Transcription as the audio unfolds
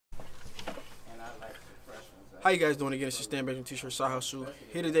How you guys doing again? It's your Stan Benjamin T-shirt side hustle.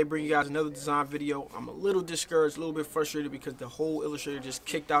 Here today, bring you guys another design video. I'm a little discouraged, a little bit frustrated because the whole Illustrator just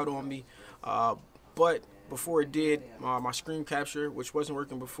kicked out on me. But before it did, my screen capture, which wasn't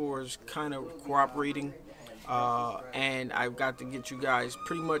working before, is kind of cooperating. And I've got to get you guys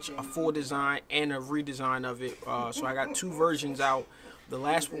pretty much a full design and a redesign of it. So I got two versions out. The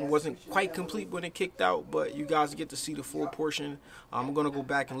last one wasn't quite complete when it kicked out, but you guys get to see the full portion. I'm going to go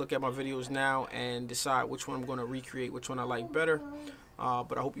back and look at my videos now and decide which one I'm going to recreate, which one I like better.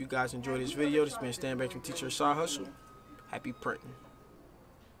 But I hope you guys enjoy this video. This has been Stan Benjamin Teacher Side Hustle. Happy printing.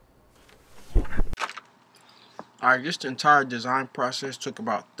 Alright, this entire design process took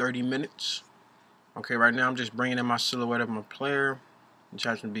about 30 minutes. Okay, right now I'm just bringing in my silhouette of my player, which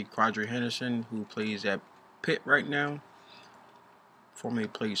happens to be Quadri Henderson, who plays at Pitt right now. Formerly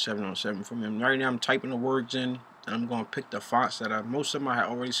played 7-on-7 for me. Right now I'm typing the words in, and I'm going to pick the fonts that most of them I had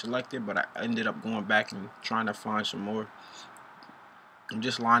already selected, but I ended up going back and trying to find some more. I'm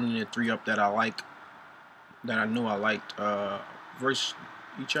just lining the three up that I like, that I knew I liked, versus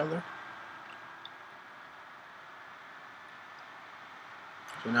each other.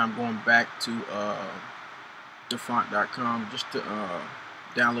 So now I'm going back to thefont.com just to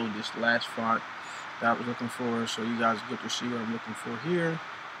download this last font that I was looking for, so you guys get to see what I'm looking for here.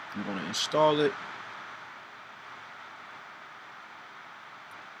 I'm going to install it.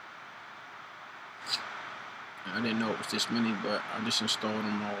 I didn't know it was this many, but I just installed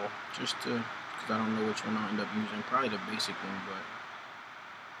them all just to, because I don't know which one I'll end up using. Probably the basic one,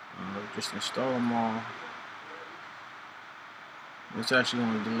 but just install them all. It's actually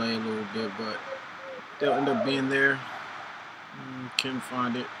going to delay a little bit, but they'll end up being there. Can't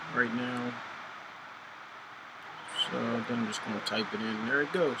find it right now. So then I'm just going to type it in. There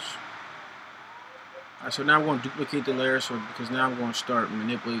it goes. Alright, so now I'm going to duplicate the layer, because now I'm going to start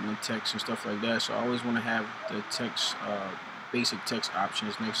manipulating the text and stuff like that. So I always want to have the text, basic text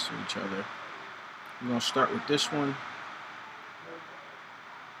options next to each other. I'm going to start with this one.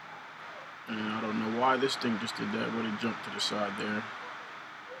 And I don't know why this thing just did that, but it jumped to the side there.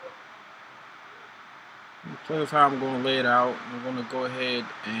 Play with how I'm going to lay it out. I'm going to go ahead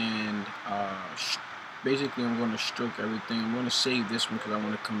and basically I'm going to stroke everything. I'm going to save this one because I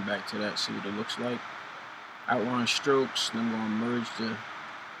want to come back to that, see what it looks like. Outline strokes, and I'm going to merge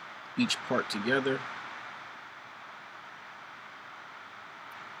each part together.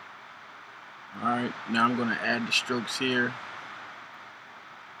 Alright, now I'm going to add the strokes here.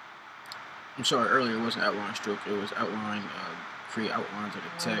 I'm sorry, earlier it wasn't outline stroke, it was outline, create outlines of the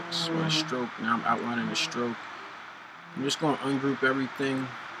text, or a stroke. Now I'm outlining the stroke. I'm just going to ungroup everything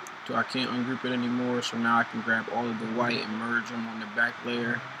so I can't ungroup it anymore, so now I can grab all of the white and merge them on the back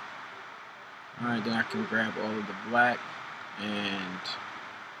layer. Alright, then I can grab all of the black and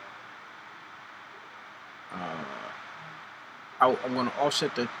I'm going to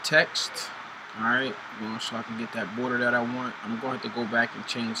offset the text. Alright, so I can get that border that I want. I'm going to have to go back and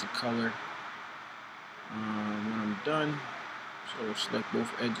change the color when I'm done. So select both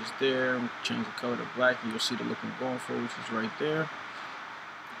edges there, change the color to black, and you'll see the look I'm going for, which is right there.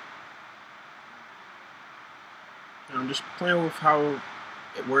 And I'm just playing with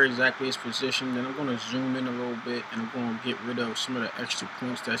where exactly it's positioned. Then I'm going to zoom in a little bit, and I'm going to get rid of some of the extra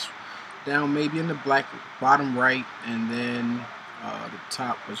points that's down maybe in the black bottom right, and then the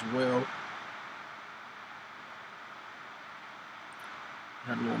top as well.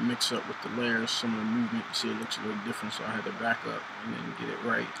 I had a little mix up with the layers, some of the movement. You see it looks a little different, so I had to back up and then get it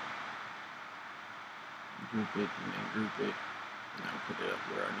right. Group it and then group it, and I'll put it up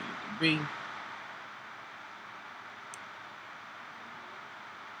where I need it to be.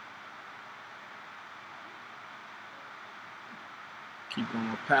 Keep on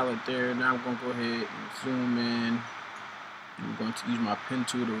my palette there. Now I'm going to go ahead and zoom in. I'm going to use my pen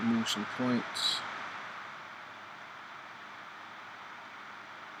tool to remove some points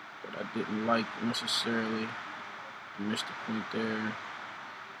that I didn't like necessarily. I missed the point there.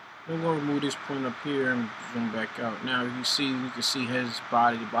 I'm going to remove this point up here and zoom back out. Now you can see his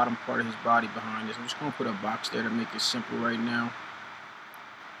body, the bottom part of his body behind this. I'm just going to put a box there to make it simple right now.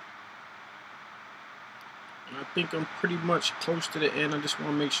 I think I'm pretty much close to the end. I just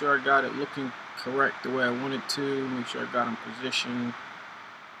want to make sure I got it looking correct the way I want it to. Make sure I got them positioned.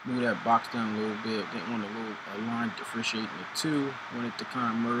 Move that box down a little bit. Didn't want a line differentiating the two. Want it to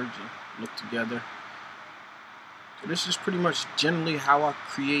kind of merge and look together. So this is pretty much generally how I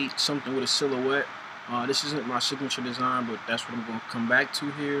create something with a silhouette. This isn't my signature design, but that's what I'm going to come back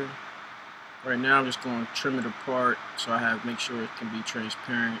to here. Right now I'm just going to trim it apart so make sure it can be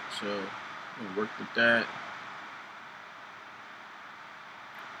transparent. So I'm going to work with that.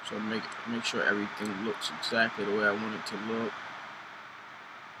 So make sure everything looks exactly the way I want it to look.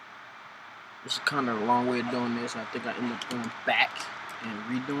 This is kind of a long way of doing this. I think I end up going back and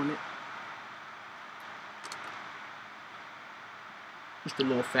redoing it. Just a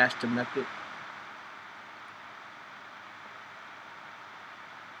little faster method.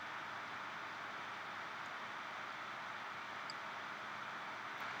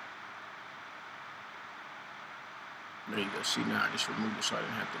 There you go. See, now I just removed it so I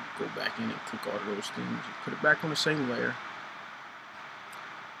didn't have to go back in and click all of those things. Put it back on the same layer.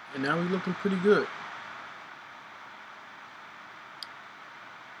 And now we're looking pretty good.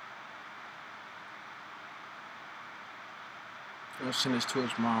 I'm going to send this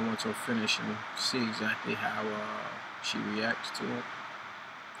towards Mom once I'm finished and see exactly how she reacts to it.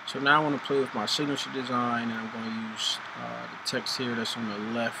 So now I want to play with my signature design, and I'm going to use the text here that's on the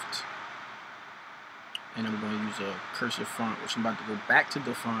left. And I'm going to use a cursive font, which I'm about to go back to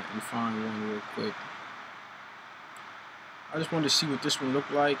the font and find one real quick. I just wanted to see what this one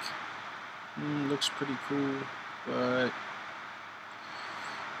looked like. Looks pretty cool, but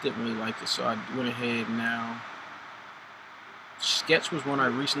didn't really like it, so I went ahead now. Sketch was one I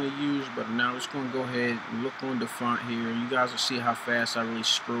recently used, but now I'm just going to go ahead and look on the font here. You guys will see how fast I really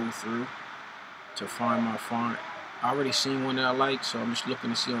scroll through to find my font. I already seen one that I like, so I'm just looking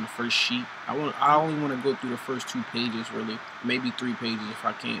to see on the first sheet. I only want to go through the first 2 pages, really, maybe 3 pages if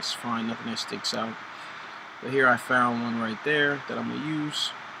I can't find nothing that sticks out. But here I found one right there that I'm going to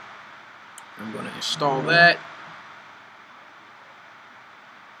use. I'm going to install that.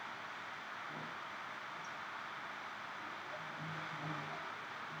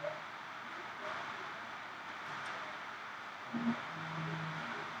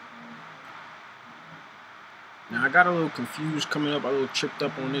 Now I got a little confused coming up, a little tripped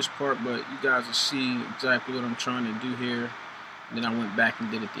up on this part, but you guys will see exactly what I'm trying to do here. And then I went back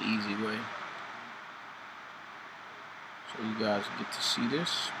and did it the easy way. So you guys get to see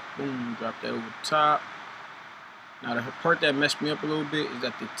this. Boom, drop that over the top. Now the part that messed me up a little bit is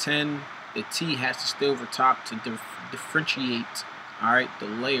that the T has to stay over top to differentiate, alright, the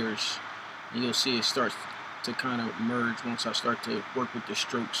layers. And you'll see it starts to kind of merge once I start to work with the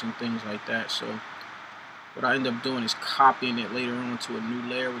strokes and things like that. So what I end up doing is copying it later on to a new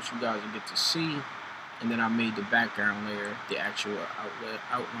layer, which you guys will get to see. And then I made the background layer the actual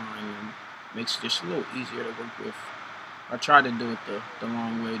outline, and makes it just a little easier to work with. I tried to do it the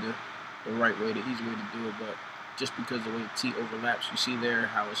long way, the right way, the easy way to do it, but just because the way the T overlaps, you see there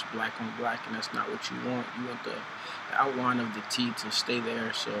how it's black on black, and that's not what you want. You want the outline of the T to stay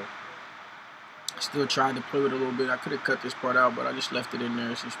there. So I still tried to play with it a little bit. I could have cut this part out, but I just left it in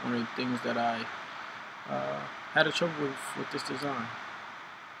there. It's just one of the things that I had a trouble with this design.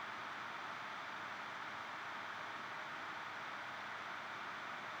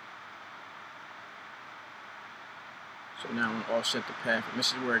 So now I'm going to offset the path, and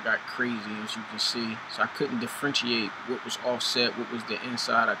this is where it got crazy, as you can see. So I couldn't differentiate what was offset, what was the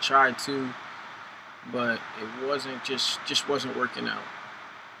inside. I tried to, but it wasn't just wasn't working out.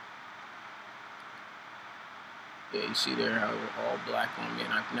 Yeah, you see there how it was all black on me,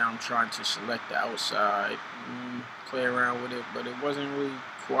 and now I'm trying to select the outside, play around with it, but it wasn't really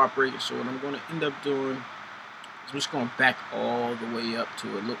cooperating. So what I'm going to end up doing is I'm just going back all the way up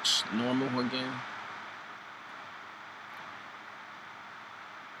till it looks normal again.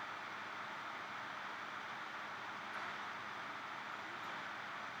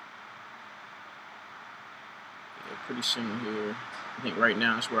 Pretty similar here. I think right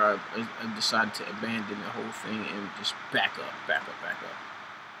now is where I decided to abandon the whole thing and just back up.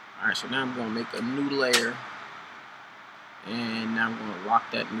 Alright, so now I'm going to make a new layer, and now I'm going to lock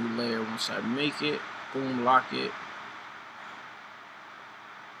that new layer. Once I make it, boom, lock it.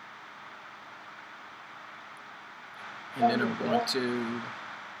 And then I'm going to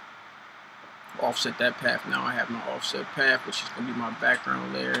offset that path. Now I have my offset path, which is going to be my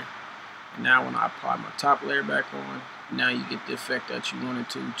background layer. And now when I apply my top layer back on, now you get the effect that you wanted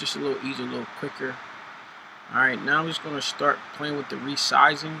to. Just a little easier, a little quicker. Alright, now I'm just going to start playing with the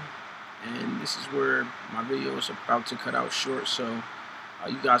resizing. And this is where my video is about to cut out short. So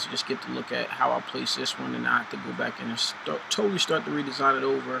you guys will just get to look at how I place this one. And I have to go back and totally start to redesign it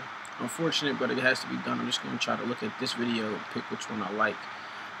over. Unfortunate, but it has to be done. I'm just going to try to look at this video and pick which one I like.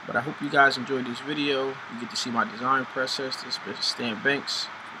 But I hope you guys enjoyed this video. You get to see my design process. This is Stan Banks.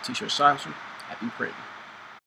 T-shirt Sasha. Happy printing.